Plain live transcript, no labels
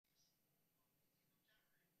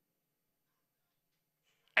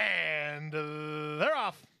And they're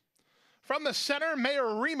off. From the center,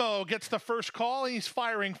 Mayor Remo gets the first call. He's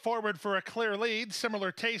firing forward for a clear lead.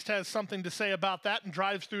 Similar Taste has something to say about that and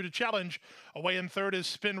drives through to challenge. Away in third is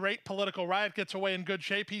Spin Rate. Political Riot gets away in good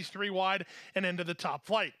shape. He's 3 wide and into the top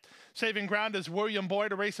flight. Saving ground is William Boy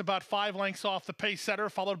to race about 5 lengths off the pace setter,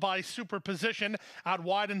 followed by Superposition out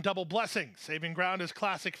wide and Double Blessing. Saving ground is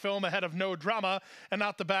Classic Film ahead of No Drama, and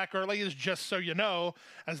out the back early is Just So You Know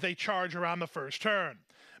as they charge around the first turn.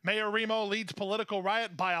 Mayor Remo leads Political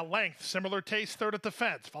Riot by a length. Similar Taste third at the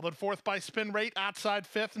fence, followed fourth by Spin Rate, outside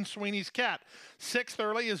fifth, and Sweeney's Cat. Sixth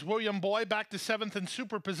early is William Boy, back to seventh in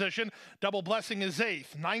Superposition. Double Blessing is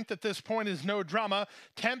eighth. Ninth at this point is No Drama.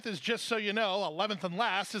 10th is Just So You Know. 11th and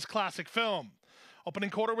last is Classic Film. Opening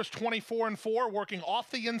quarter was 24-4, working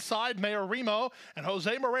off the inside, Mayor Remo and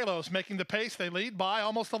Jose Morelos making the pace. They lead by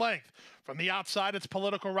almost a length. From the outside, it's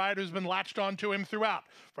Political Riot who's been latched onto him throughout.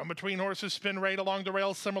 From between horses, Spin Rate along the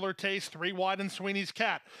rails, Similar Taste, 3 wide, and Sweeney's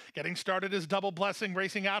Cat. Getting started is Double Blessing,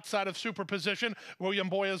 racing outside of Superposition. William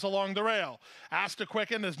Boy is along the rail. Asked to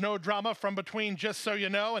quicken is No Drama from between Just So You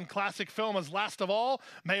Know and Classic Film is last of all.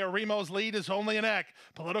 Mayor Remo's lead is only an neck.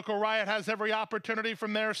 Political Riot has every opportunity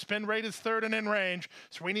from there. Spin Rate is third and in range.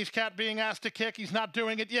 Sweeney's Cat being asked to kick. He's not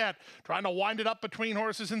doing it yet. Trying to wind it up between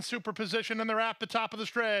horses in Superposition, and they're at the top of the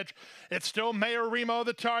stretch. It's still Mayor Remo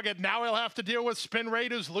the target. Now he'll have to deal with Spin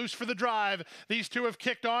Rate, who's loose for the drive. These two have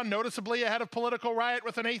kicked on noticeably ahead of Political Riot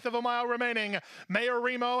with an eighth of a mile remaining. Mayor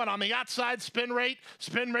Remo, and on the outside, Spin Rate.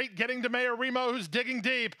 Spin Rate getting to Mayor Remo, who's digging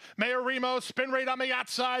deep. Mayor Remo, Spin Rate on the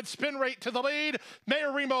outside. Spin Rate to the lead.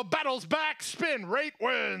 Mayor Remo battles back. Spin Rate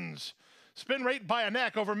wins. Spin Rate by a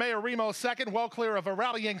neck over Mayor Remo second, well clear of a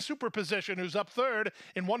rallying Superposition, who's up third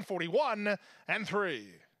in 141 and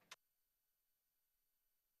 3.